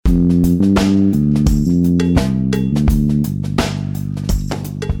All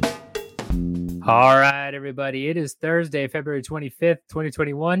right, everybody. It is Thursday, February 25th,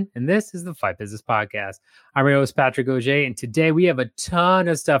 2021, and this is the Fight Business Podcast. I'm your host, Patrick Auger, and today we have a ton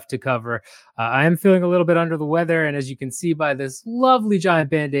of stuff to cover. I am feeling a little bit under the weather, and as you can see by this lovely giant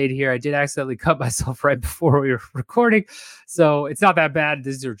Band-Aid here, I did accidentally cut myself right before we were recording, so it's not that bad.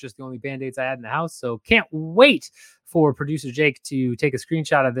 These are just the only Band-Aids I had in the house, so can't wait for producer Jake to take a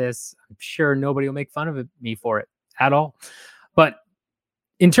screenshot of this. I'm sure nobody will make fun of me for it at all. But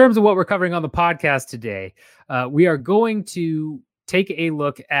in terms of what we're covering on the podcast today, we are going to take a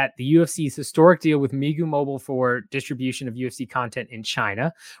look at the UFC's historic deal with Migu Mobile for distribution of UFC content in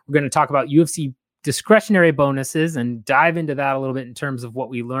China. We're going to talk about UFC discretionary bonuses and dive into that a little bit in terms of what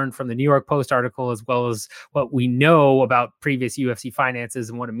we learned from the New York Post article, as well as what we know about previous UFC finances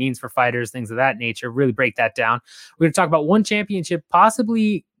and what it means for fighters, things of that nature. Really break that down. We're going to talk about one championship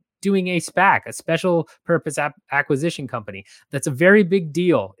possibly doing a SPAC, a special purpose acquisition company. That's a very big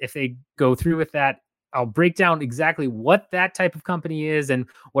deal if they go through with that. I'll break down exactly what that type of company is and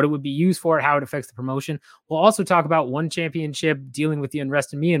what it would be used for, how it affects the promotion. We'll also talk about one championship dealing with the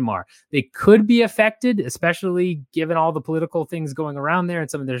unrest in Myanmar. They could be affected, especially given all the political things going around there and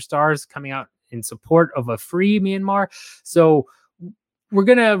some of their stars coming out in support of a free Myanmar. So we're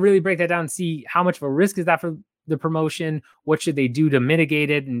going to really break that down and see how much of a risk is that for the promotion, what should they do to mitigate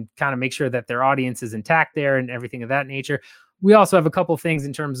it and kind of make sure that their audience is intact there and everything of that nature. We also have a couple things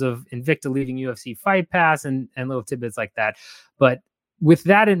in terms of Invicta leaving UFC Fight Pass and little tidbits like that. But with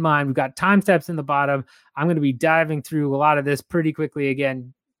that in mind, we've got time steps in the bottom. I'm going to be diving through a lot of this pretty quickly.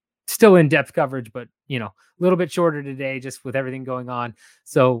 Again, still in-depth coverage, but a little bit shorter today just with everything going on.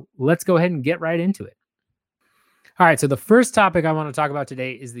 So let's go ahead and get right into it. All right, so the first topic I want to talk about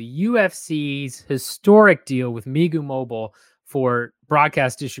today is the UFC's historic deal with Migu Mobile for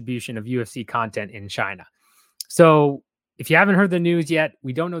broadcast distribution of UFC content in China. So if you haven't heard the news yet,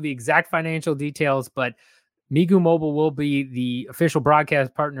 we don't know the exact financial details, but Migu Mobile will be the official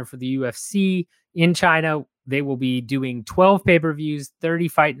broadcast partner for the UFC in China. They will be doing 12 pay-per-views, 30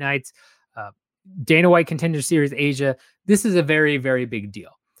 fight nights, Dana White Contender Series Asia. This is a very, very big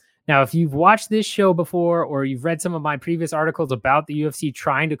deal. Now, if you've watched this show before or you've read some of my previous articles about the UFC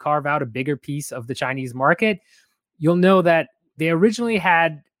trying to carve out a bigger piece of the Chinese market, you'll know that they originally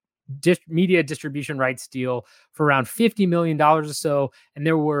had media distribution rights deal for around $50 million or so. And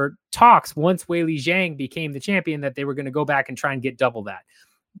there were talks once Weili Zhang became the champion that they were going to go back and try and get double that.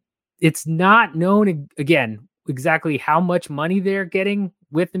 It's not known, again, exactly how much money they're getting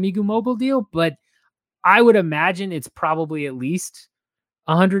with the Migu Mobile deal, but I would imagine it's probably at least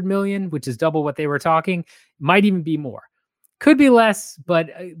 100 million, which is double what they were talking. Might even be more. Could be less, but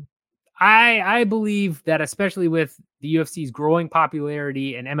I believe that especially with the UFC's growing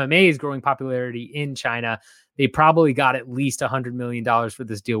popularity and MMA's growing popularity in China, they probably got at least $100 million for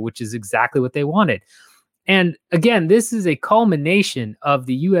this deal, which is exactly what they wanted. And again, this is a culmination of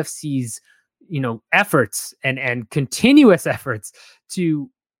the UFC's, efforts and continuous efforts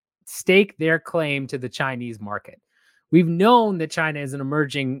to stake their claim to the Chinese market. We've known that China is an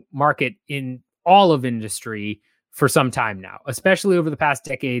emerging market in all of industry for some time now, especially over the past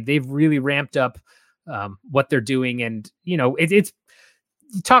decade. They've really ramped up what they're doing. And, it's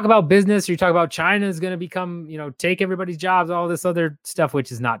you talk about business, or you talk about China is going to become, take everybody's jobs, all this other stuff,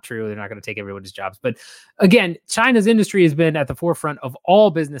 which is not true. They're not going to take everybody's jobs. But again, China's industry has been at the forefront of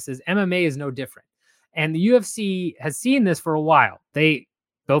all businesses. MMA is no different. And the UFC has seen this for a while. They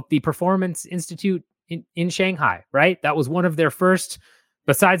built the Performance Institute in Shanghai, right? That was one of their first,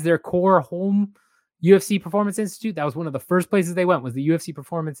 besides their core home UFC Performance Institute, that was one of the first places they went, was the UFC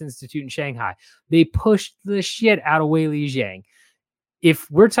Performance Institute in Shanghai. They pushed the shit out of Weili Zhang. If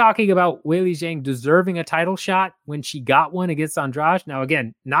we're talking about Weili Zhang deserving a title shot when she got one against Andrade, now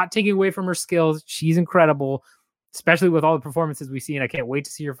again, not taking away from her skills, she's incredible, especially with all the performances we've seen. I can't wait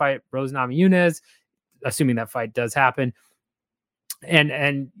to see her fight Rose Namajunas, assuming that fight does happen.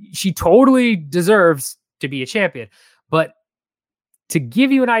 And she totally deserves to be a champion. But to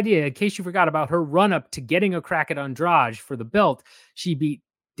give you an idea, in case you forgot about her run-up to getting a crack at Andrade for the belt, she beat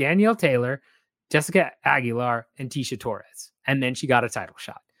Danielle Taylor, Jessica Aguilar, and Tecia Torres. And then she got a title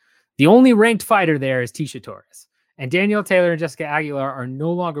shot. The only ranked fighter there is Tecia Torres. And Danielle Taylor and Jessica Aguilar are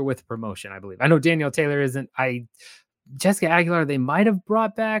no longer with the promotion, I believe. I know Danielle Taylor isn't. Jessica Aguilar, they might have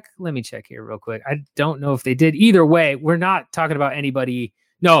brought back. Let me check here real quick. I don't know if they did. Either way, we're not talking about anybody.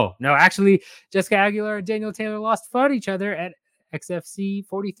 No, actually, Jessica Aguilar and Danielle Taylor fought each other at XFC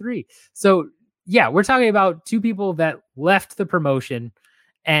 43. So, yeah, we're talking about two people that left the promotion,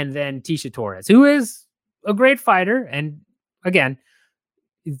 and then Tecia Torres, who is a great fighter. And again,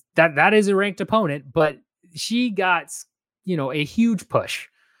 that is a ranked opponent, but she got, a huge push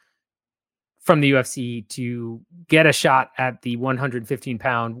from the UFC to get a shot at the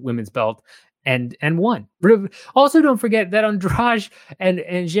 115-pound women's belt and won. Also, don't forget that Andrade and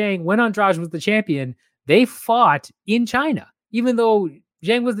Zhang, when Andrade was the champion, they fought in China, even though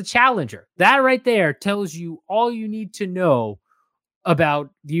Zhang was the challenger. That right there tells you all you need to know about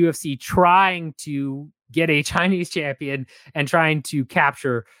the UFC trying to get a Chinese champion and trying to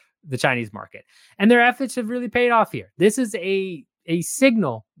capture the Chinese market. And their efforts have really paid off here. This is a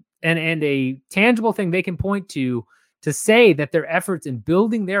signal and a tangible thing they can point to say that their efforts in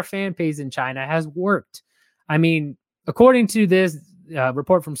building their fan base in China has worked. I mean, according to this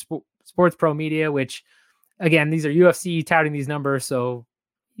report from Sports Pro Media, which, again, these are UFC touting these numbers, so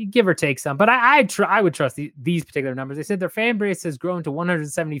you give or take some, but I would trust these particular numbers. They said their fan base has grown to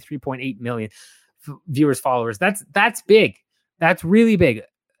 173.8 million viewers, followers. That's big. That's really big.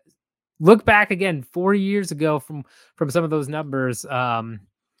 Look back again 4 years ago from some of those numbers. I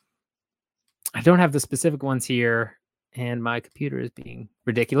don't have the specific ones here, and my computer is being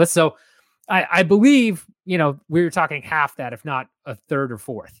ridiculous. So I believe, we were talking half that, if not a third or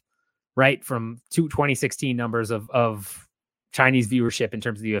fourth, right? From 2016 numbers of Chinese viewership in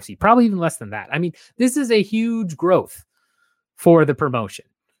terms of the UFC, probably even less than that. I mean, this is a huge growth for the promotion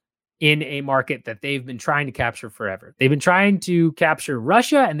in a market that they've been trying to capture forever. They've been trying to capture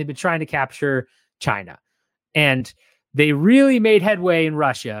Russia, and they've been trying to capture China. And they really made headway in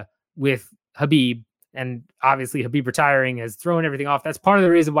Russia with Khabib. And obviously Khabib retiring has thrown everything off. That's part of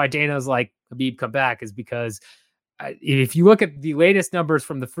the reason why Dana's like, Khabib, come back, is because if you look at the latest numbers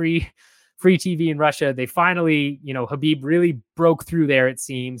from the free TV in Russia, they finally, Khabib really broke through there, it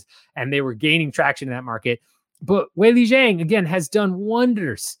seems, and they were gaining traction in that market. But Weili Zhang, again, has done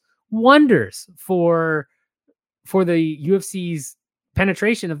wonders for the UFC's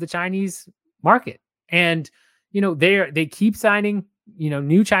penetration of the Chinese market. And, they keep signing,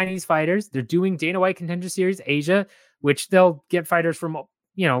 new Chinese fighters. They're doing Dana White Contender Series Asia, which they'll get fighters from,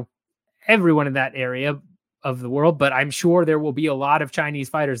 everyone in that area of the world, but I'm sure there will be a lot of Chinese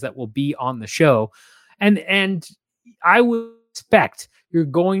fighters that will be on the show. And I would expect you're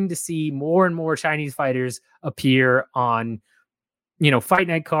going to see more and more Chinese fighters appear on, fight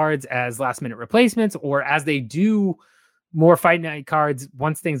night cards as last minute replacements, or as they do more fight night cards.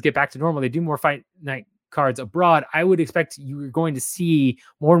 Once things get back to normal, they do more fight night cards abroad. I would expect you're going to see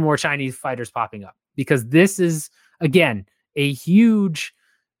more and more Chinese fighters popping up, because this is, again, a huge,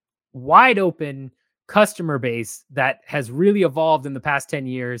 wide open customer base that has really evolved in the past 10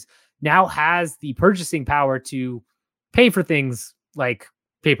 years, now has the purchasing power to pay for things like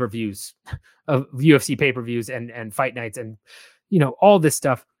pay-per-views of UFC pay-per-views and fight nights and, all this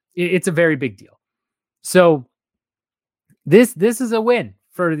stuff. It's a very big deal. So this is a win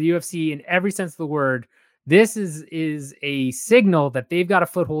for the UFC in every sense of the word. This is a signal that they've got a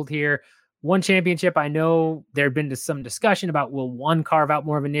foothold here. One championship. I know there had been some discussion about, will one carve out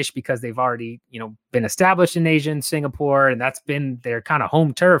more of a niche because they've already, been established in Asia and Singapore, and that's been their kind of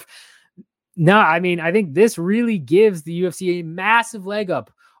home turf. No, I mean, I think this really gives the UFC a massive leg up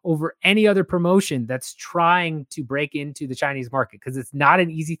over any other promotion that's trying to break into the Chinese market, because it's not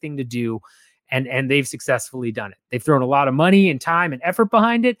an easy thing to do, and they've successfully done it. They've thrown a lot of money and time and effort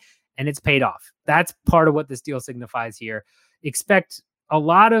behind it, and it's paid off. That's part of what this deal signifies here. Expect a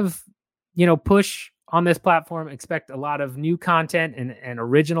lot of push on this platform. Expect a lot of new content and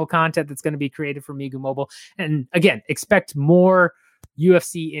original content that's going to be created for Migu Mobile. And again, expect more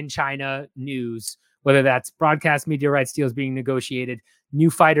UFC in China news, whether that's broadcast media rights deals being negotiated, new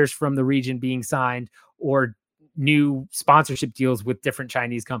fighters from the region being signed, or new sponsorship deals with different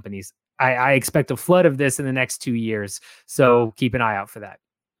Chinese companies. I expect a flood of this in the next 2 years. So keep an eye out for that.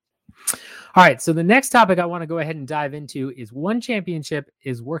 All right, so the next topic I want to go ahead and dive into is One Championship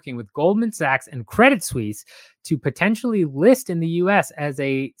is working with Goldman Sachs and Credit Suisse to potentially list in the US as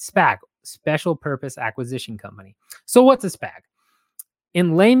a SPAC, Special Purpose Acquisition Company. So what's a SPAC?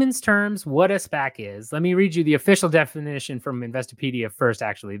 In layman's terms, what a SPAC is, let me read you the official definition from Investopedia first,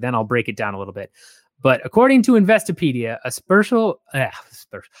 actually, then I'll break it down a little bit. But according to Investopedia, a special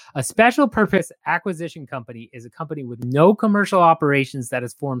purpose acquisition company is a company with no commercial operations that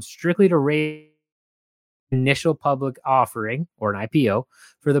is formed strictly to raise initial public offering, or an IPO,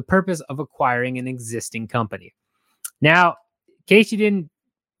 for the purpose of acquiring an existing company. Now, in case you didn't,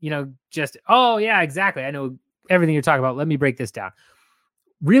 just, oh yeah, exactly, I know everything you're talking about. Let me break this down.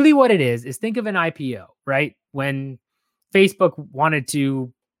 Really what it is think of an IPO, right? When Facebook wanted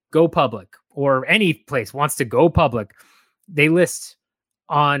to go public, or any place wants to go public, they list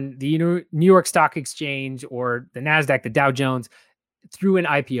on the New York Stock Exchange or the NASDAQ, the Dow Jones. through an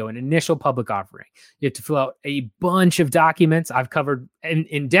IPO, an initial public offering. You have to fill out a bunch of documents. I've covered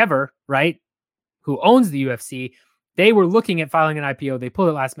Endeavor, right? Who owns the UFC. They were looking at filing an IPO. They pulled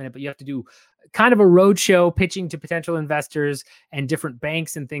it last minute, but you have to do kind of a roadshow pitching to potential investors and different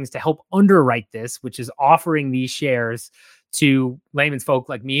banks and things to help underwrite this, which is offering these shares to layman's folk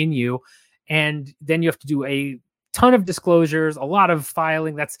like me and you. And then you have to do a ton of disclosures, a lot of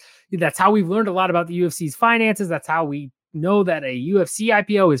filing. That's how we've learned a lot about the UFC's finances. That's how we know that a UFC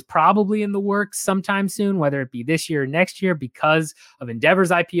IPO is probably in the works sometime soon, whether it be this year or next year, because of Endeavor's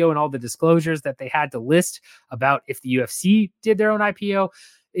IPO and all the disclosures that they had to list about if the UFC did their own IPO.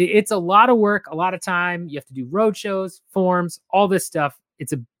 It's a lot of work, a lot of time. You have to do roadshows, forms, all this stuff.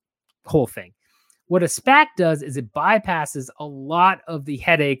 It's a whole thing. What a SPAC does is it bypasses a lot of the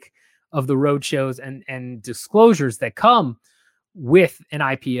headache of the roadshows and disclosures that come with an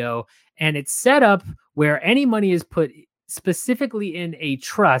IPO. And it's set up where any money is put specifically in a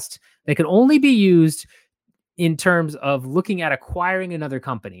trust that can only be used in terms of looking at acquiring another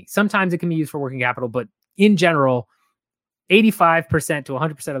company. Sometimes it can be used for working capital, but in general, 85% to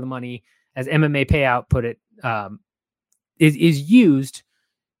 100% of the money, as MMA Payout put it, is used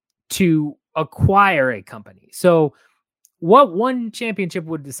to acquire a company. So what One Championship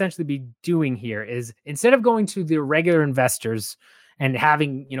would essentially be doing here is, instead of going to the regular investors and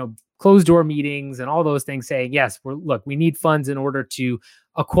having, closed door meetings and all those things saying, yes, we need funds in order to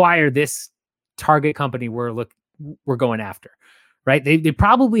acquire this target company we're going after, right? They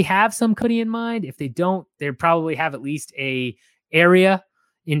probably have some company in mind. If they don't, they probably have at least a area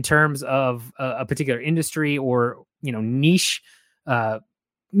in terms of a particular industry or, niche,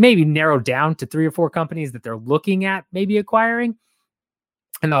 maybe narrowed down to 3 or 4 companies that they're looking at maybe acquiring.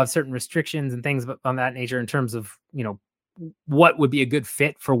 And they'll have certain restrictions and things on that nature in terms of, what would be a good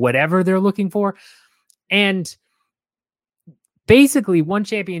fit for whatever they're looking for. And basically, One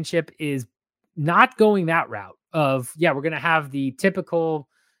Championship is not going that route of, we're going to have the typical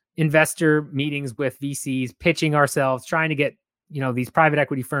investor meetings with VCs, pitching ourselves, trying to get, these private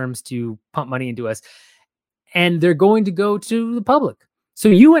equity firms to pump money into us. And they're going to go to the public. So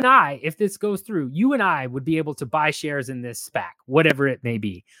you and I, if this goes through, you and I would be able to buy shares in this SPAC, whatever it may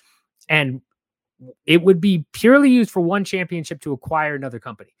be. And it would be purely used for One Championship to acquire another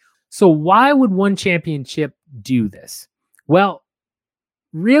company. So why would One Championship do this? Well,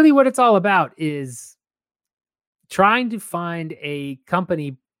 really what it's all about is trying to find a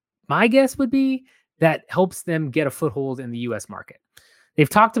company, my guess would be, that helps them get a foothold in the US market. They've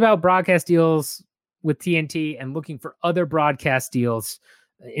talked about broadcast deals with TNT and looking for other broadcast deals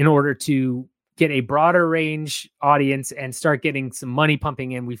in order to get a broader range audience and start getting some money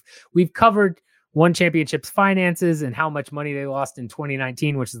pumping in. We've covered One Championship's finances and how much money they lost in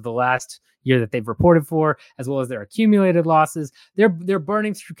 2019, which is the last year that they've reported for, as well as their accumulated losses. They're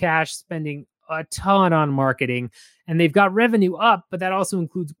burning through cash, spending a ton on marketing, and they've got revenue up, but that also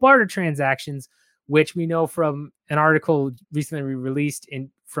includes barter transactions, which we know from an article recently released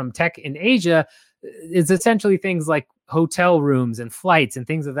from Tech in Asia, is essentially things like hotel rooms and flights and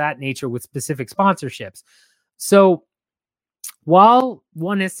things of that nature with specific sponsorships. So while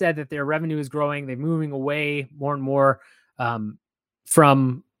One has said that their revenue is growing, they're moving away more and more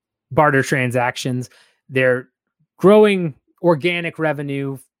from barter transactions. They're growing organic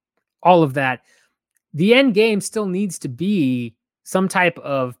revenue, all of that. The end game still needs to be some type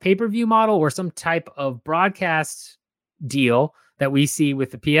of pay-per-view model or some type of broadcast deal that we see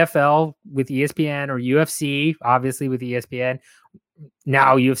with the PFL, with ESPN, or UFC, obviously with ESPN,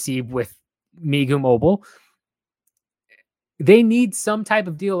 now UFC with Migu Mobile. They need some type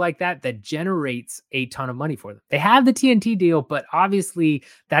of deal like that that generates a ton of money for them. They have the TNT deal, but obviously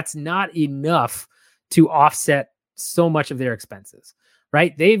that's not enough to offset so much of their expenses,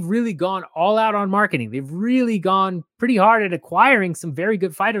 right? They've really gone all out on marketing. They've really gone pretty hard at acquiring some very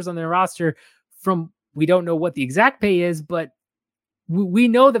good fighters on their roster from, we don't know what the exact pay is, but we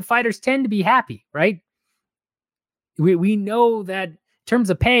know that fighters tend to be happy, right? We know that in terms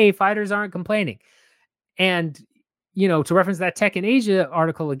of pay, fighters aren't complaining. And, to reference that Tech in Asia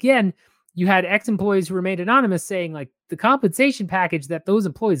article again, you had ex-employees who remained anonymous saying, like, the compensation package that those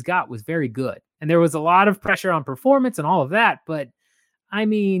employees got was very good. And there was a lot of pressure on performance and all of that. But I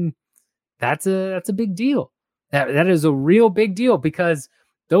mean, that's a big deal. That is a real big deal, because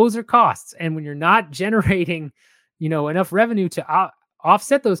those are costs. And when you're not generating, enough revenue to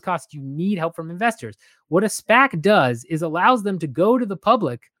offset those costs, you need help from investors. What a SPAC does is allows them to go to the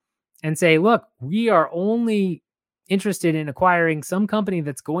public and say, look, we are only interested in acquiring some company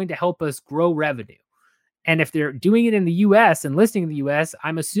that's going to help us grow revenue. And if they're doing it in the US and listing in the US,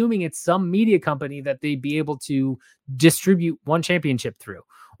 I'm assuming it's some media company that they'd be able to distribute One Championship through,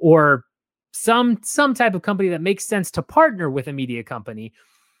 or some type of company that makes sense to partner with a media company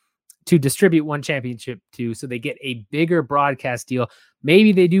to distribute One Championship to, so they get a bigger broadcast deal.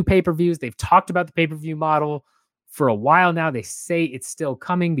 Maybe they do pay-per-views. They've talked about the pay-per-view model for a while now. They say it's still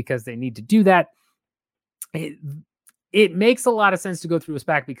coming because they need to do that. It makes a lot of sense to go through a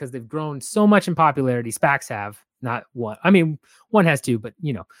SPAC because they've grown so much in popularity. SPACs have, not one. I mean, one has two, but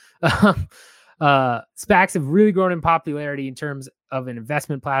SPACs have really grown in popularity in terms of an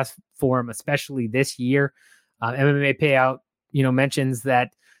investment platform, especially this year. MMA Payout, mentions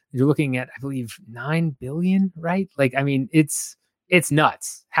that you're looking at, I believe, $9 billion, right? Like, I mean, it's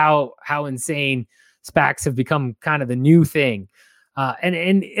nuts how insane SPACs have become kind of the new thing. And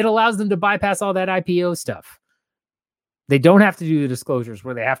it allows them to bypass all that IPO stuff. They don't have to do the disclosures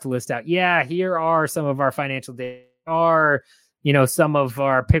where they have to list out, here are some of our financial data, are, some of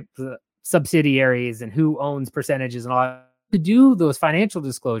our subsidiaries and who owns percentages and all that. To do those financial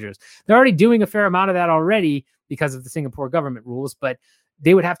disclosures. They're already doing a fair amount of that already because of the Singapore government rules, but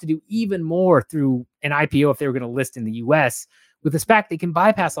they would have to do even more through an IPO if they were going to list in the US. With a SPAC, they can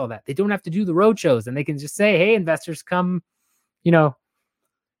bypass all that. They don't have to do the roadshows, and they can just say, hey, investors, come throw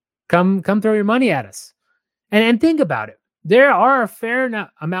your money at us. And think about it. There are a fair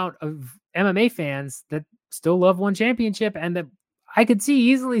amount of MMA fans that still love One Championship, and that I could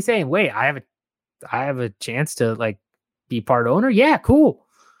see easily saying, wait, I have a chance to be part owner. Yeah, cool.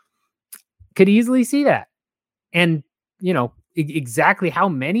 Could easily see that. And, exactly how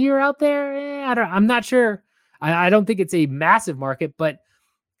many are out there? I'm not sure. I don't think it's a massive market, but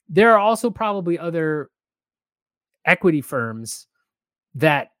there are also probably other equity firms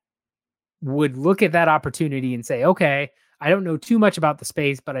that would look at that opportunity and say, okay, I don't know too much about the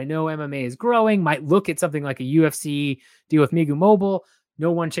space, but I know MMA is growing, might look at something like a UFC deal with Migu Mobile.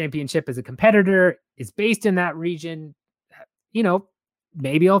 No One Championship as a competitor is based in that region.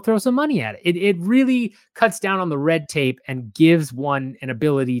 Maybe I'll throw some money at it. It really cuts down on the red tape and gives one an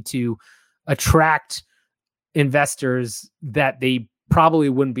ability to attract investors that they probably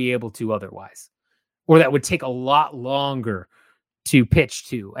wouldn't be able to otherwise, or that would take a lot longer to pitch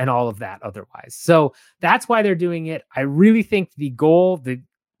to and all of that otherwise. So that's why they're doing it. I really think the goal,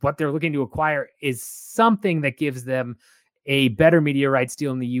 what they're looking to acquire, is something that gives them a better media rights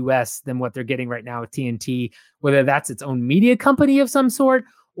deal in the US than what they're getting right now with TNT, whether that's its own media company of some sort,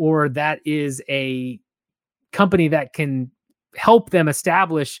 or that is a company that can help them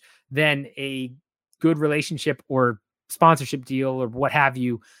establish then a good relationship or sponsorship deal or what have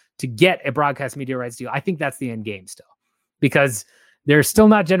you to get a broadcast media rights deal. I think that's the end game still, because they're still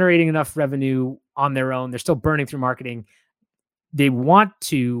not generating enough revenue on their own. They're still burning through marketing. They want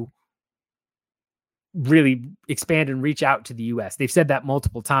to really expand and reach out to the US. They've said that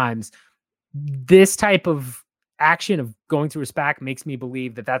multiple times. This type of action of going through a SPAC makes me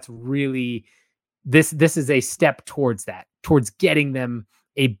believe that that's really, this is a step towards that, towards getting them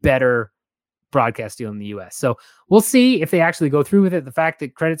a better broadcast deal in the US. So we'll see if they actually go through with it. The fact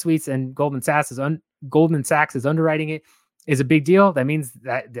that Credit Suisse and Goldman Sachs is underwriting it is a big deal. That means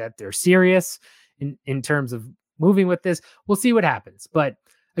that they're serious in terms of moving with this. We'll see what happens. But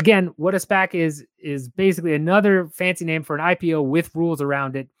again, what a SPAC is basically another fancy name for an IPO with rules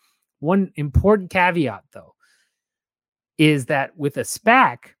around it. One important caveat, though, is that with a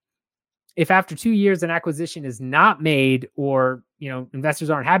SPAC, if after 2 years an acquisition is not made, or investors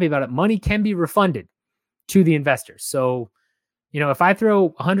aren't happy about it, money can be refunded to the investors. So, if I throw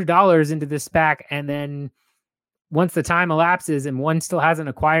 $100 into this SPAC and then once the time elapses and one still hasn't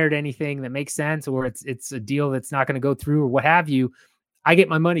acquired anything that makes sense, or it's a deal that's not going to go through or what have you, I get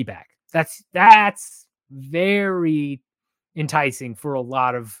my money back. That's very enticing for a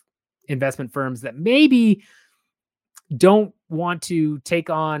lot of investment firms that maybe don't want to take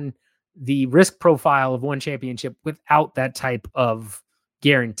on the risk profile of One Championship without that type of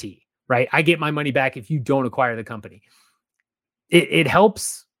guarantee, right? I get my money back if you don't acquire the company. It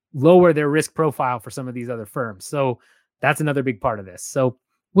helps lower their risk profile for some of these other firms. So that's another big part of this. So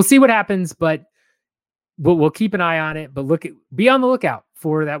we'll see what happens, but we'll keep an eye on it. But be on the lookout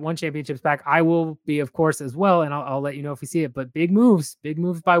for that One Championship SPAC. I will be, of course, as well, and I'll let you know if we see it. But big moves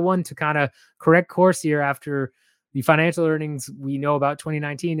by One to kind of correct course here after the financial earnings we know about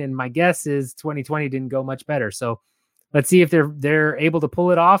 2019, and my guess is 2020 didn't go much better. So let's see if they're able to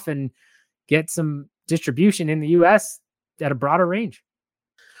pull it off and get some distribution in the US at a broader range.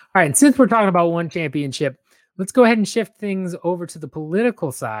 All right, and since we're talking about One Championship, let's go ahead and shift things over to the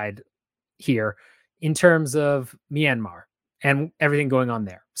political side here in terms of Myanmar and everything going on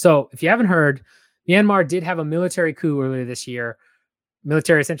there. So if you haven't heard, Myanmar did have a military coup earlier this year.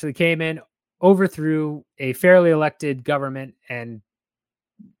 Military essentially came in, overthrew a fairly elected government, and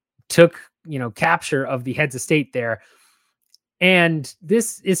took, capture of the heads of state there. And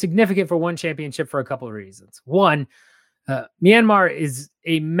this is significant for One Championship for a couple of reasons. One, Myanmar is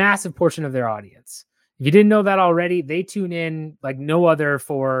a massive portion of their audience. If you didn't know that already, they tune in like no other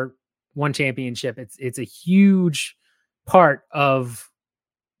for One Championship. It's a huge part of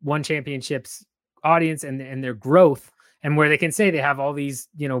One Championship's audience and their growth, and where they can say they have all these,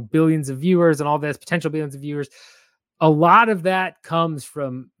 billions of viewers and all this potential billions of viewers. A lot of that comes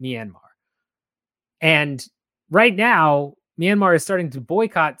from Myanmar. And right now, Myanmar is starting to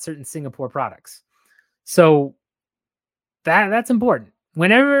boycott certain Singapore products. So that's important.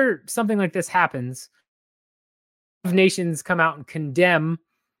 Whenever something like this happens, nations come out and condemn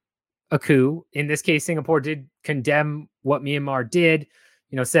a coup. In this case, Singapore did condemn what Myanmar did,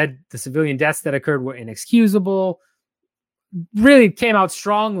 said the civilian deaths that occurred were inexcusable, really came out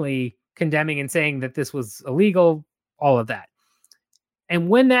strongly condemning and saying that this was illegal, all of that. And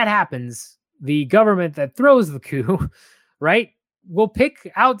when that happens, the government that throws the coup, right, will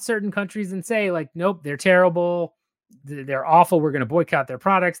pick out certain countries and say, like, nope, they're terrible, they're awful, we're going to boycott their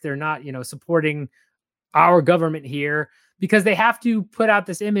products, they're not, supporting our government here, because they have to put out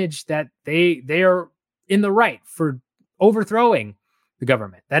this image that they are in the right for overthrowing the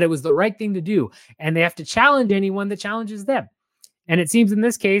government, that it was the right thing to do, and they have to challenge anyone that challenges them. And it seems in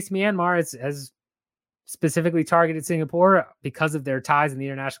this case, Myanmar has specifically targeted Singapore because of their ties in the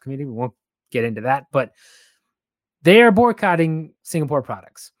international community. We won't get into that, but they are boycotting Singapore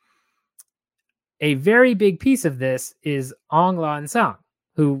products. A very big piece of this is Aung Lan Sang,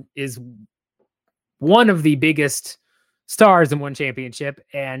 who is one of the biggest stars in One Championship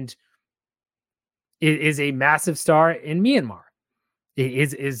and is a massive star in Myanmar.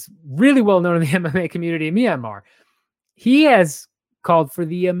 It is really well known in the MMA community in Myanmar. He has called for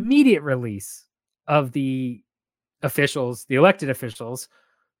the immediate release of the officials, the elected officials,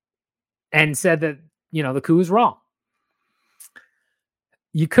 and said that, the coup is wrong.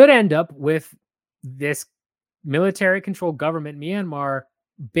 You could end up with this military-controlled government, Myanmar,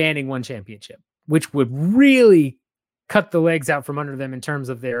 banning One Championship, which would really cut the legs out from under them in terms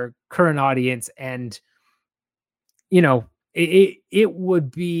of their current audience. And, it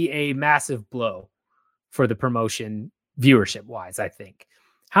would be a massive blow for the promotion viewership-wise, I think.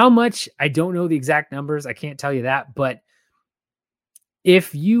 How much? I don't know the exact numbers. I can't tell you that. But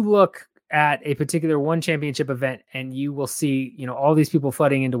if you look at a particular One Championship event and you will see, all these people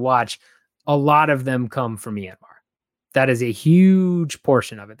flooding in to watch, a lot of them come from Myanmar. That is a huge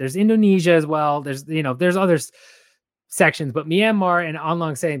portion of it. There's Indonesia as well. There's other sections, but Myanmar and Aung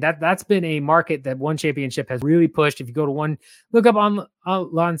Lan Sang, that's been a market that One Championship has really pushed. If you go to look up Aung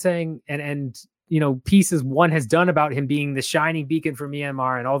Lan Sang and pieces one has done about him being the shining beacon for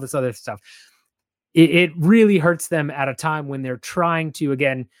Myanmar and all this other stuff. It really hurts them at a time when they're trying to,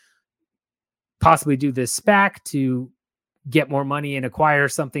 again, possibly do this SPAC to get more money and acquire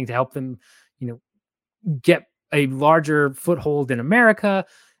something to help them, get a larger foothold in America.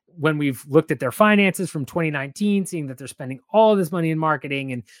 When we've looked at their finances from 2019, seeing that they're spending all this money in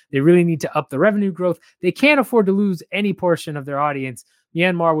marketing and they really need to up the revenue growth, they can't afford to lose any portion of their audience.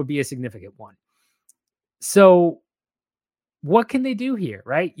 Myanmar would be a significant one. So what can they do here,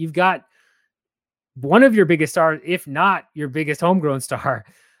 right? You've got one of your biggest stars, if not your biggest homegrown star,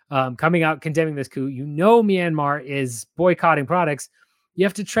 coming out condemning this coup. Myanmar is boycotting products. You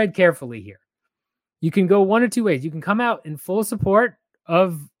have to tread carefully here. You can go one or two ways. You can come out in full support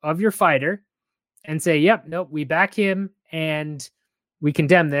of your fighter and say, yep, nope, we back him and we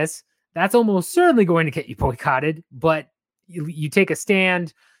condemn this. That's almost certainly going to get you boycotted, but you take a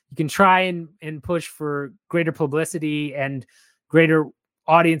stand. You can try and push for greater publicity and greater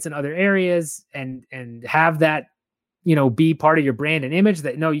audience in other areas and have that, be part of your brand and image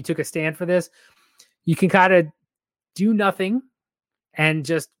that, no, you took a stand for this. You can kind of do nothing and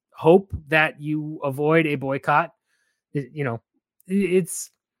just hope that you avoid a boycott.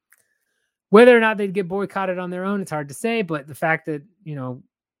 It's whether or not they'd get boycotted on their own, it's hard to say. But the fact that, Aung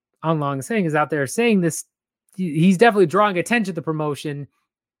Lan Sang is out there saying this, he's definitely drawing attention to the promotion.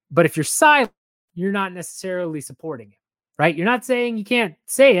 But if you're silent, you're not necessarily supporting it, right? You're not saying you can't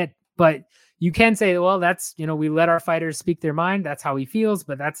say it, but you can say, well, that's, we let our fighters speak their mind. That's how he feels,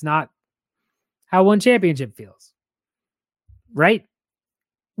 but that's not how One Championship feels, right?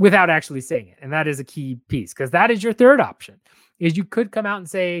 Without actually saying it. And that is a key piece, because that is your third option, is you could come out and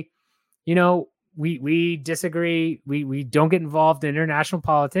say, we disagree. We don't get involved in international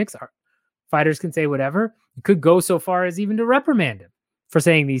politics. Our fighters can say whatever. You could go so far as even to reprimand him for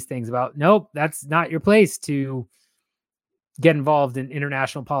saying these things about, nope, that's not your place to get involved in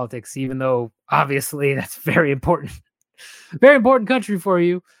international politics, even though obviously that's very important, very important country for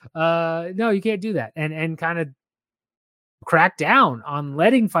you. No, you can't do that. And kind of crack down on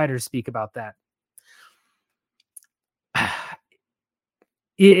letting fighters speak about that.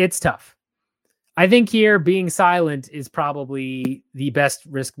 It's tough. I think here being silent is probably the best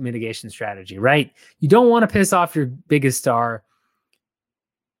risk mitigation strategy, right? You don't want to piss off your biggest star,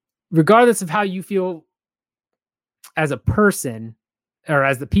 regardless of how you feel as a person or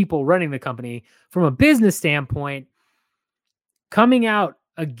as the people running the company. From a business standpoint, coming out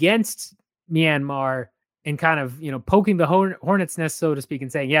against Myanmar and kind of, poking the hornet's nest, so to speak,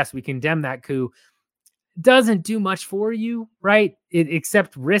 and saying, yes, we condemn that coup, doesn't do much for you, right?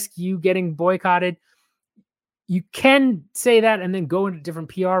 Except risk you getting boycotted. You can say that and then go into a different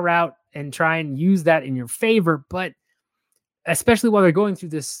PR route and try and use that in your favor. But especially while they're going through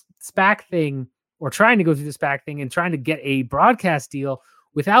this SPAC thing, or trying to go through the SPAC thing and trying to get a broadcast deal,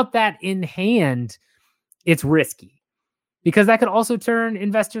 without that in hand, it's risky because that could also turn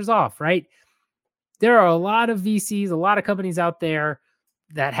investors off, right? There are a lot of VCs, a lot of companies out there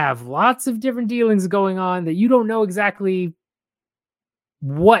that have lots of different dealings going on that you don't know exactly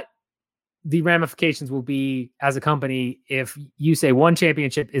what the ramifications will be as a company if you say one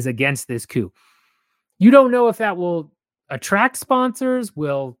championship is against this coup. You don't know if that will attract sponsors,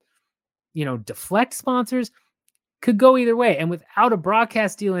 will, deflect sponsors. Could go either way. And without a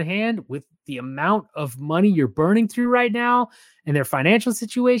broadcast deal in hand, with the amount of money you're burning through right now and their financial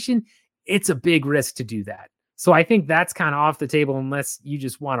situation, it's a big risk to do that. So I think that's kind of off the table unless you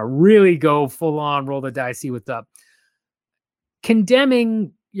just want to really go full on, roll the dice, see what's up.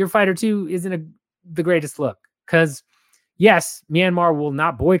 Condemning your fighter too isn't the greatest look, because yes, Myanmar will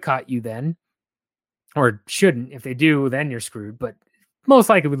not boycott you then, or shouldn't. If they do, then you're screwed, but most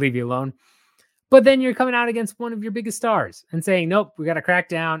likely would leave you alone. But then you're coming out against one of your biggest stars and saying, nope, we got to crack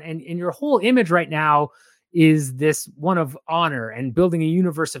down. And your whole image right now is this one of honor and building a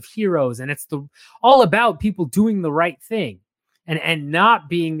universe of heroes. And it's all about people doing the right thing and not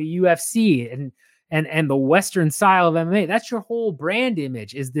being the UFC and the Western style of MMA. That's your whole brand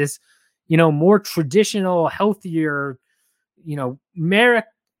image, is this, more traditional, healthier,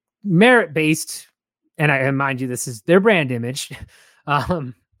 merit-based. And I mind you, this is their brand image.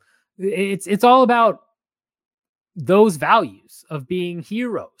 It's all about those values of being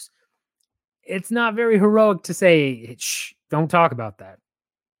heroes. It's not very heroic to say, shh, don't talk about that.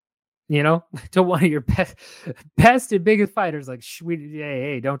 To one of your best and biggest fighters, like,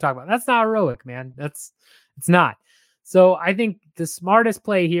 hey, don't talk about it. That's not heroic, man. It's not. So I think the smartest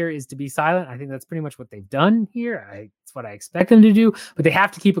play here is to be silent. I think that's pretty much what they've done here. It's what I expect them to do, but they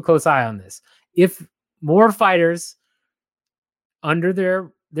have to keep a close eye on this. If more fighters under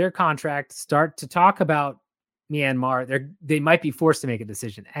their contract start to talk about Myanmar, they might be forced to make a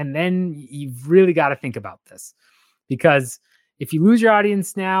decision. And then you've really got to think about this, because if you lose your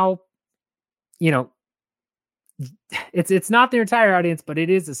audience now, it's not their entire audience, but it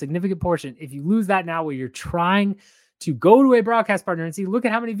is a significant portion. If you lose that now, where you're trying to go to a broadcast partner and see, look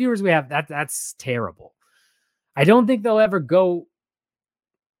at how many viewers we have, that's terrible. I don't think they'll ever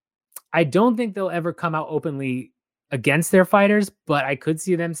come out openly against their fighters, but I could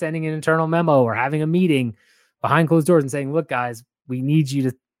see them sending an internal memo or having a meeting behind closed doors and saying, look, guys, we need you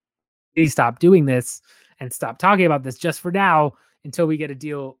to please stop doing this and stop talking about this just for now until we get a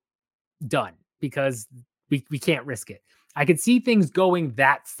deal done, because we can't risk it. I could see things going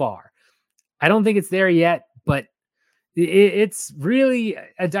that far. I don't think it's there yet, but it's really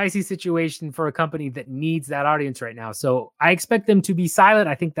a dicey situation for a company that needs that audience right now. So I expect them to be silent.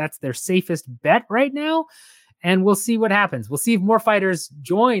 I think that's their safest bet right now. And we'll see what happens. We'll see if more fighters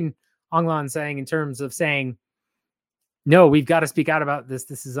join Aung San Suu in terms of saying, no, we've got to speak out about this.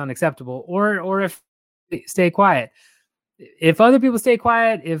 This is unacceptable. Or if they stay quiet. If other people stay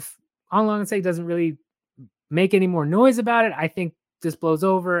quiet, if Aung San Suu doesn't really make any more noise about it, I think this blows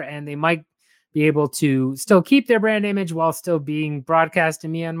over and they might be able to still keep their brand image while still being broadcast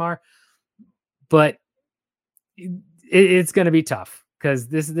in Myanmar. But it's going to be tough, because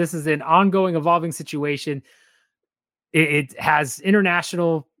this is an ongoing, evolving situation. It has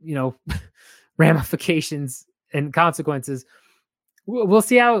international, ramifications and consequences. We'll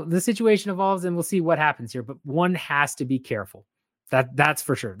see how the situation evolves, and we'll see what happens here. But one has to be careful. That's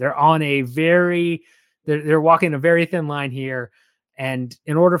for sure. They're on they're walking a very thin line here, and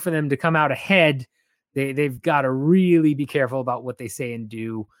in order for them to come out ahead, they've got to really be careful about what they say and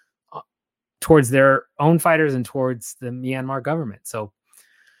do towards their own fighters and towards the Myanmar government. So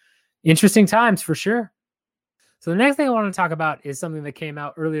interesting times for sure. So the next thing I want to talk about is something that came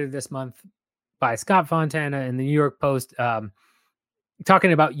out earlier this month by Scott Fontana in the New York Post,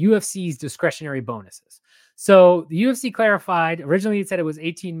 talking about UFC's discretionary bonuses. So the UFC clarified, originally it said it was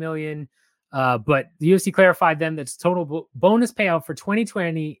 18 million, but the UFC clarified then that its total bonus payout for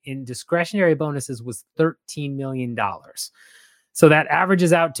 2020 in discretionary bonuses was $13 million. So that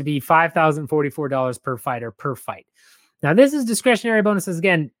averages out to be $5,044 per fighter per fight. Now, this is discretionary bonuses,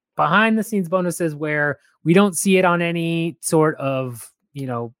 again, behind the scenes bonuses where we don't see it on any sort of,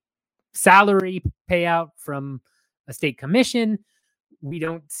 salary payout from a state commission. We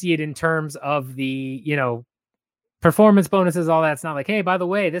don't see it in terms of the, performance bonuses, all that. It's not like, hey, by the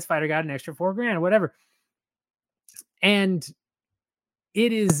way, this fighter got an extra $4,000 or whatever. And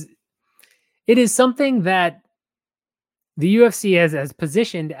it is something that the UFC has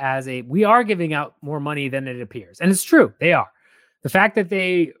positioned as we are giving out more money than it appears. And it's true, they are. The fact that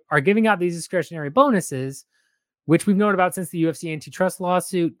they are giving out these discretionary bonuses, which we've known about since the UFC antitrust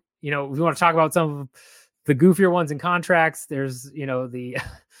lawsuit, we want to talk about some of the goofier ones in contracts. There's, the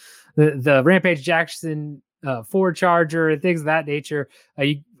Rampage Jackson Ford Charger and things of that nature.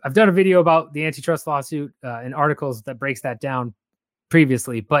 I've done a video about the antitrust lawsuit and articles that breaks that down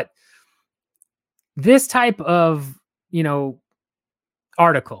previously. But this type of,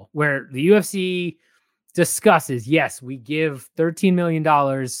 article where the UFC discusses, yes, we give $13 million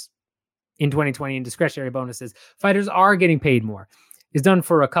in 2020 in discretionary bonuses. Fighters are getting paid more. Is done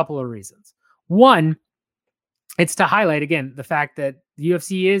for a couple of reasons. One, it's to highlight, again, the fact that the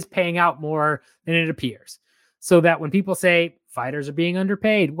UFC is paying out more than it appears. So that when people say fighters are being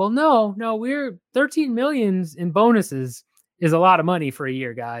underpaid, well, no, we're 13 million in bonuses is a lot of money for a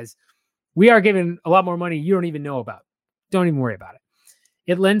year, guys. We are giving a lot more money you don't even know about. Don't even worry about it.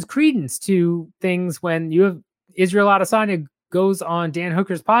 It lends credence to things when you have Israel Adesanya goes on Dan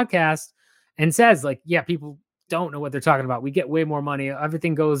Hooker's podcast and says, like, yeah, people don't know what they're talking about. We get way more money.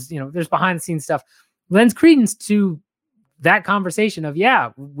 Everything goes, there's behind the scenes stuff. Lends credence to that conversation of, yeah,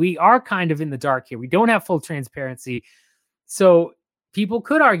 we are kind of in the dark here. We don't have full transparency. So people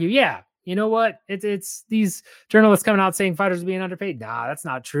could argue, yeah, you know what? It's these journalists coming out saying fighters are being underpaid. Nah, that's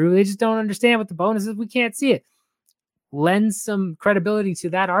not true. They just don't understand what the bonus is. We can't see it. Lends some credibility to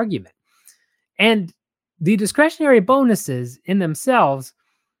that argument. And the discretionary bonuses in themselves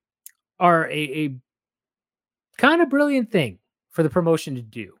are a kind of brilliant thing for the promotion to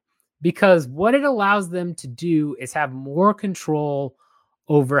do, because what it allows them to do is have more control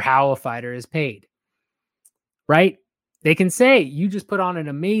over how a fighter is paid, right? They can say, you just put on an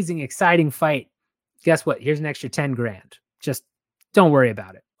amazing, exciting fight. Guess what? Here's an extra 10 grand. Just don't worry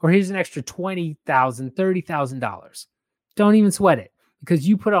about it. Or here's an extra $20,000, $30,000. Don't even sweat it because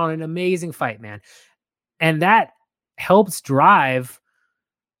you put on an amazing fight, man. And that helps drive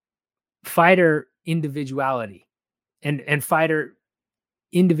fighter individuality and fighter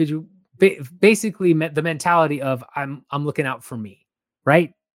individual, basically the mentality of I'm looking out for me,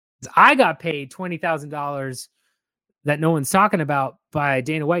 right? I got paid $20,000 that no one's talking about by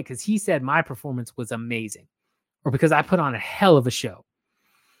Dana White because he said my performance was amazing, or because I put on a hell of a show.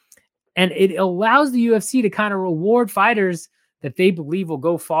 And it allows the UFC to kind of reward fighters that they believe will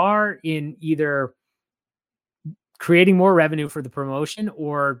go far in either creating more revenue for the promotion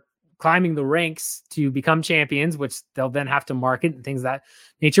or climbing the ranks to become champions, which they'll then have to market and things of that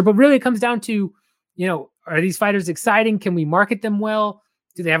nature. But really it comes down to, are these fighters exciting? Can we market them well?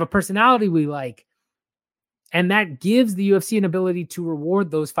 Do they have a personality we like? And that gives the UFC an ability to reward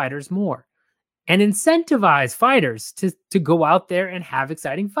those fighters more and incentivize fighters to go out there and have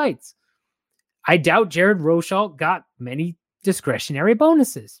exciting fights. I doubt Jared Rosholt got many discretionary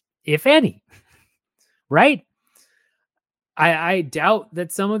bonuses, if any, right? I doubt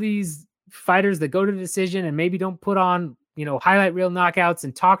that some of these fighters that go to the decision and maybe don't put on, highlight reel knockouts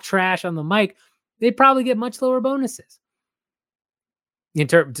and talk trash on the mic, they probably get much lower bonuses, in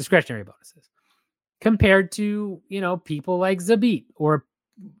terms of discretionary bonuses, compared to, people like Zabit or,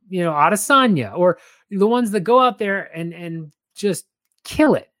 Adesanya, or the ones that go out there and just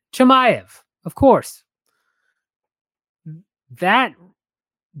kill it. Chimaev, of course. That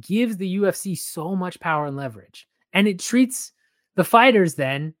gives the UFC so much power and leverage. And it treats the fighters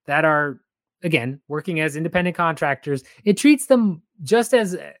then that are, again, working as independent contractors, it treats them just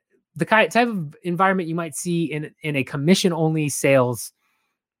as the type of environment you might see in a commission-only sales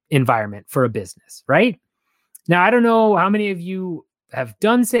environment for a business, right? Now, I don't know how many of you have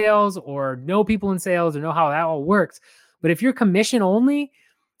done sales or know people in sales or know how that all works, but if you're commission only,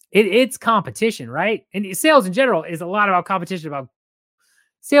 it's competition, right? And sales in general is a lot about competition, about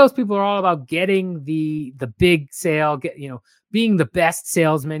salespeople are all about getting the big sale, being the best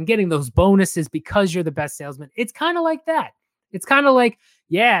salesman, getting those bonuses because you're the best salesman. It's kind of like that. It's kind of like,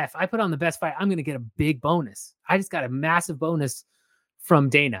 yeah, if I put on the best fight, I'm going to get a big bonus. I just got a massive bonus from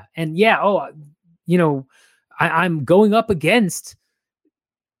Dana. And yeah, I'm going up against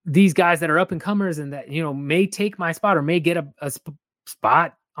these guys that are up and comers and that, may take my spot or may get a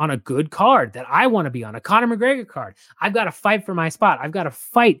spot on a good card that I want to be on, a Conor McGregor card. I've got to fight for my spot. I've got to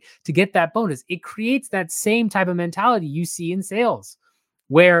fight to get that bonus. It creates that same type of mentality you see in sales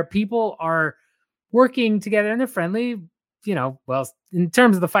where people are working together and they're friendly, well, in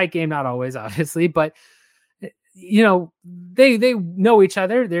terms of the fight game, not always, obviously, but they know each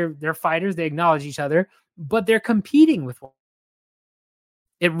other. They're fighters. They acknowledge each other, but they're competing with one.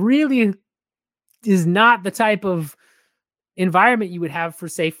 It really is not the type of environment you would have for,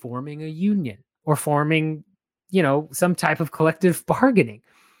 say, forming a union or forming, some type of collective bargaining,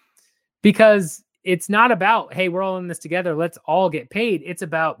 because it's not about, hey, we're all in this together, let's all get paid. It's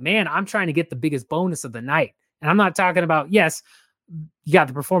about, man, I'm trying to get the biggest bonus of the night. And I'm not talking about, yes, you got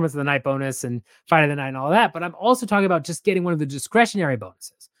the performance of the night bonus and fight of the night and all that, but I'm also talking about just getting one of the discretionary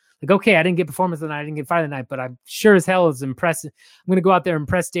bonuses. Like, okay, I didn't get performance of the night, I didn't get fight of the night, but I'm sure as hell is impressive. I'm going to go out there and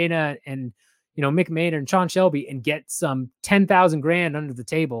impress Dana and, Mick Maynard and Sean Shelby and get some 10,000 grand under the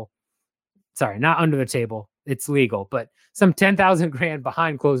table. Sorry, not under the table. It's legal, but some 10,000 grand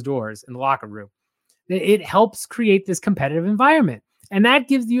behind closed doors in the locker room. It helps create this competitive environment. And that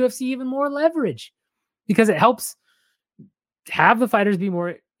gives the UFC even more leverage because it helps have the fighters be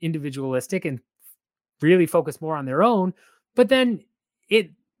more individualistic and really focus more on their own. But then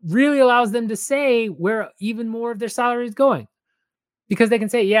it really allows them to say where even more of their salary is going. Because they can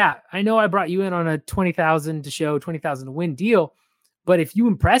say, yeah, I know I brought you in on a 20,000 to show, 20,000 to win deal, but if you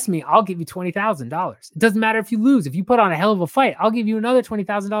impress me, I'll give you $20,000. It doesn't matter if you lose. If you put on a hell of a fight, I'll give you another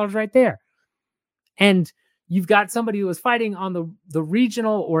 $20,000 right there. And you've got somebody who was fighting on the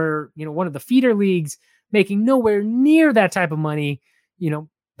regional or, one of the feeder leagues, making nowhere near that type of money,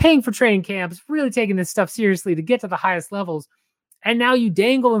 paying for training camps, really taking this stuff seriously to get to the highest levels. And now you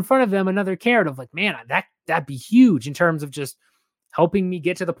dangle in front of them another carrot of like, man, that'd be huge in terms of just helping me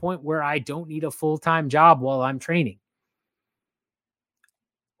get to the point where I don't need a full-time job while I'm training.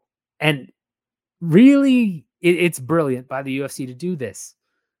 And really, it's brilliant by the UFC to do this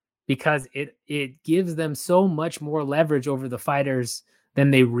because it gives them so much more leverage over the fighters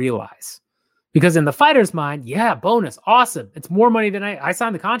than they realize. Because in the fighter's mind, yeah, bonus, awesome. It's more money than I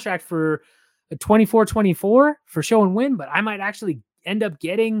signed the contract for a 24-24 for show and win, but I might actually end up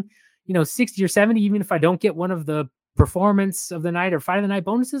getting, 60 or 70, even if I don't get one of the performance of the night or fight of the night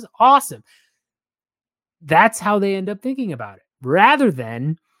bonuses. Awesome. That's how they end up thinking about it, rather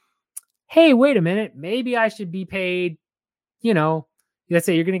than, hey, wait a minute, maybe I should be paid, let's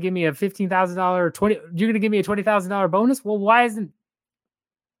say you're going to give me a $15,000 or you're going to give me a $20,000 bonus. Well, why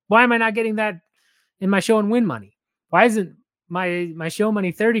am I not getting that in my show and win money? Why isn't my show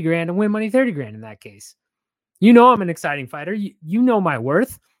money 30 grand and win money 30 grand in that case? I'm an exciting fighter. You know my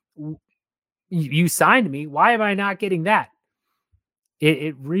worth. You signed me. Why am I not getting that?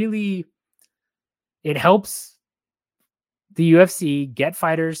 It really helps the UFC get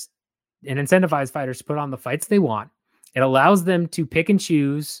fighters and incentivize fighters to put on the fights they want. It allows them to pick and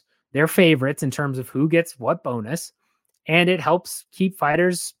choose their favorites in terms of who gets what bonus. And it helps keep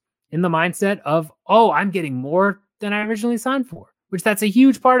fighters in the mindset of, oh, I'm getting more than I originally signed for, which that's a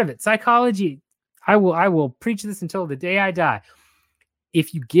huge part of it. Psychology. I will preach this until the day I die.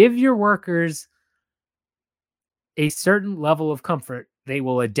 If you give your workers a certain level of comfort, they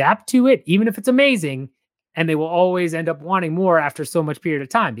will adapt to it, even if it's amazing, and they will always end up wanting more after so much period of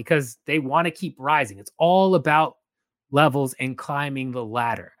time because they want to keep rising. It's all about levels and climbing the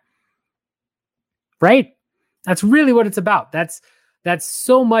ladder, right? That's really what it's about. That's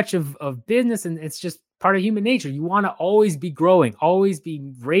so much of business, and it's just part of human nature. You want to always be growing, always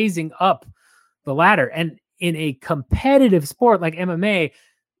be raising up the ladder. And in a competitive sport like MMA,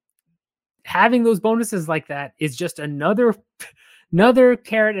 having those bonuses like that is just another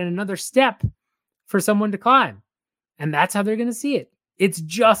carrot and another step for someone to climb. And that's how they're going to see it. It's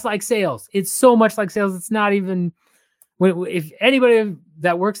just like sales. It's so much like sales. It's not even, if anybody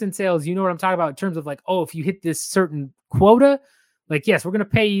that works in sales, you know what I'm talking about in terms of like, oh, if you hit this certain quota, like, yes, we're going to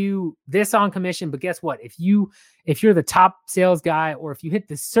pay you this on commission, but guess what? If you're the top sales guy, or if you hit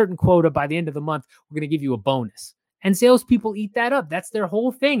this certain quota by the end of the month, we're going to give you a bonus. And salespeople eat that up. That's their whole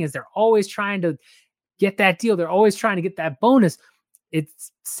thing, is they're always trying to get that deal. They're always trying to get that bonus.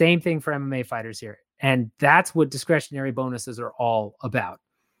 It's same thing for MMA fighters here. And that's what discretionary bonuses are all about.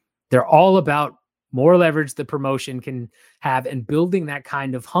 They're all about more leverage the promotion can have, and building that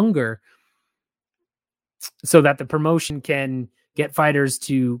kind of hunger so that the promotion can get fighters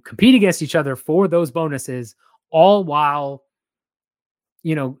to compete against each other for those bonuses, all while,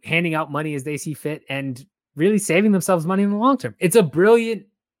 handing out money as they see fit and really saving themselves money in the long term. It's a brilliant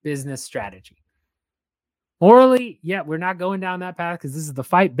business strategy. Morally, yeah, we're not going down that path because this is the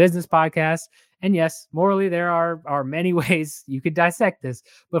Fight Business Podcast. And yes, morally, there are many ways you could dissect this,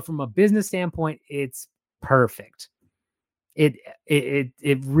 but from a business standpoint, it's perfect. It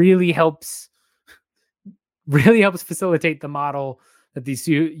really helps facilitate the model that the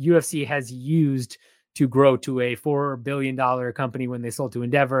UFC has used to grow to a $4 billion company when they sold to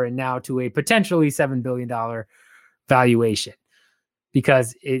Endeavor, and now to a potentially $7 billion valuation,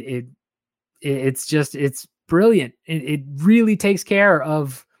 because it's brilliant. It really takes care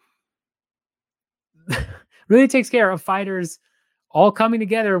of fighters all coming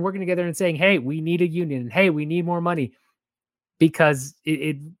together and working together and saying, hey, we need a union. Hey, we need more money, because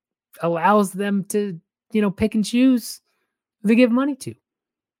it allows them to, pick and choose who they give money to.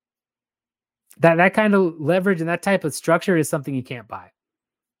 That kind of leverage and that type of structure is something you can't buy.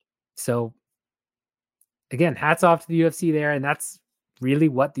 So again, hats off to the UFC there. And that's really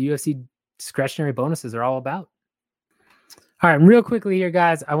what the UFC discretionary bonuses are all about. All right. And real quickly here,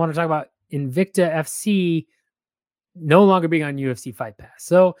 guys, I want to talk about Invicta FC no longer being on UFC Fight Pass.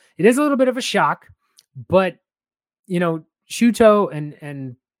 So it is a little bit of a shock, but Shuto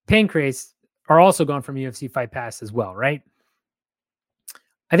and Pancrase are also gone from UFC Fight Pass as well, right?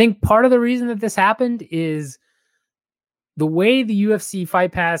 I think part of the reason that this happened is the way the UFC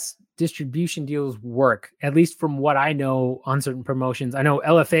Fight Pass distribution deals work, at least from what I know on certain promotions. I know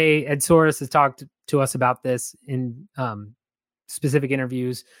LFA, Ed Soros, has talked to us about this in specific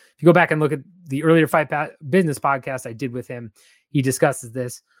interviews. If you go back and look at the earlier Fight Pass Business podcast I did with him, he discusses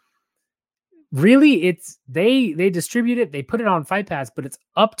this. Really, it's they distribute it, they put it on Fight Pass, but it's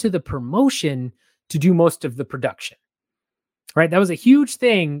up to the promotion to do most of the production. Right? That was a huge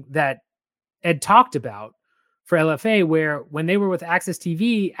thing that Ed talked about for LFA, where when they were with Access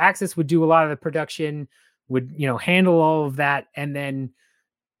TV, Access would do a lot of the production, would, handle all of that. And then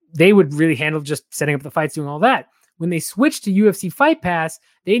they would really handle just setting up the fights, doing all that. When they switched to UFC Fight Pass,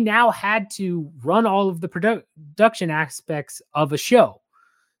 they now had to run all of the production aspects of a show.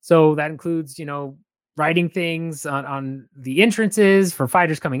 So that includes, writing things on the entrances for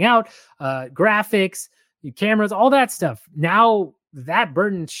fighters coming out, graphics, cameras, all that stuff. Now that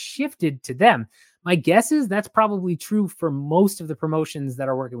burden shifted to them. My guess is that's probably true for most of the promotions that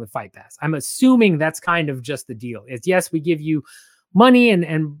are working with Fight Pass. I'm assuming that's kind of just the deal. Is yes, we give you money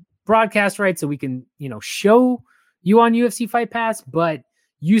and broadcast rights so we can, show you on UFC Fight Pass, but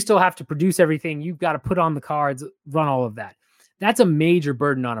you still have to produce everything. You've got to put on the cards, run all of that. That's a major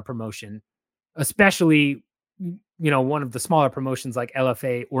burden on a promotion, especially, one of the smaller promotions like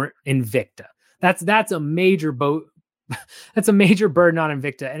LFA or Invicta. That's a major that's a major burden on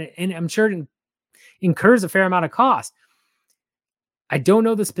Invicta, and I'm sure it incurs a fair amount of cost. I don't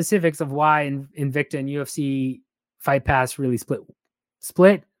know the specifics of why Invicta and UFC Fight Pass really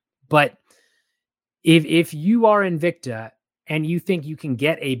split, but if you are Invicta and you think you can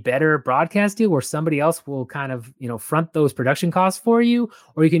get a better broadcast deal where somebody else will kind of, front those production costs for you,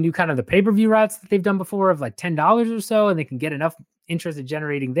 or you can do kind of the pay-per-view routes that they've done before of like $10 or so, and they can get enough interest in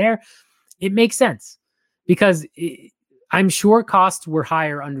generating there, it makes sense, because I'm sure costs were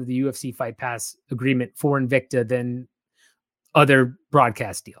higher under the UFC Fight Pass agreement for Invicta than other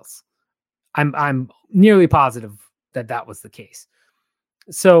broadcast deals. I'm nearly positive that was the case.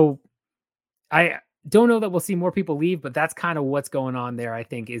 So I don't know that we'll see more people leave, but that's kind of what's going on there. I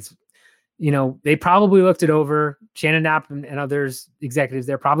think is, they probably looked it over. Shannon Knapp and others executives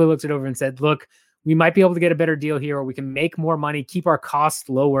there probably looked it over and said, look, we might be able to get a better deal here, or we can make more money, keep our costs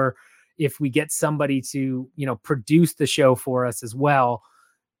lower if we get somebody to, produce the show for us as well.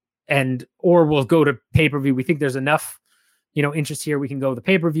 Or we'll go to pay-per-view. We think there's enough, interest here. We can go the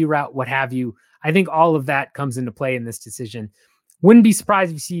pay-per-view route, what have you. I think all of that comes into play in this decision. Wouldn't be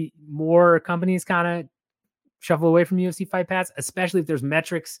surprised if you see more companies kind of shuffle away from UFC Fight Pass, especially if there's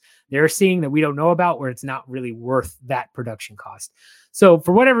metrics they're seeing that we don't know about where it's not really worth that production cost. So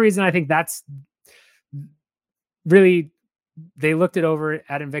for whatever reason, I think that's really, they looked it over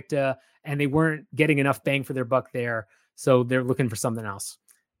at Invicta and they weren't getting enough bang for their buck there. So they're looking for something else.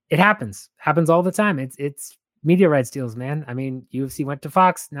 It happens all the time. It's media rights deals, man. I mean, UFC went to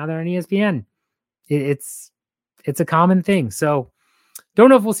Fox. Now they're on ESPN. It's a common thing. So don't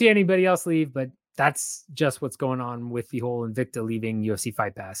know if we'll see anybody else leave, but that's just what's going on with the whole Invicta leaving UFC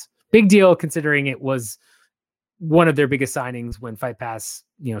Fight Pass. Big deal considering it was one of their biggest signings when Fight Pass,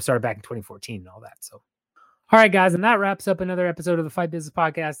 started back in 2014 and all that. So, all right, guys. And that wraps up another episode of the Fight Business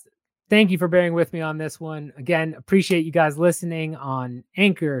Podcast. Thank you for bearing with me on this one. Again, appreciate you guys listening on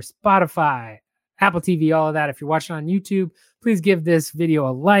Anchor, Spotify, Apple TV, all of that. If you're watching on YouTube, please give this video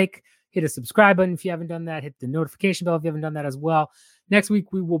a like, hit a subscribe button if you haven't done that, hit the notification bell if you haven't done that as well. Next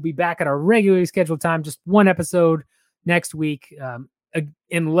week, we will be back at our regularly scheduled time, just one episode next week.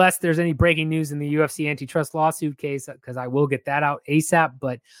 Unless there's any breaking news in the UFC antitrust lawsuit case, because I will get that out ASAP,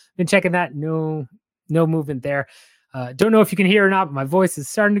 but been checking that. No movement there. Don't know if you can hear or not, but my voice is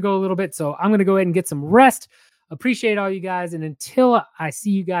starting to go a little bit. So I'm going to go ahead and get some rest. Appreciate all you guys. And until I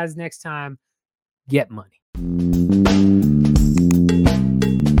see you guys next time, get money.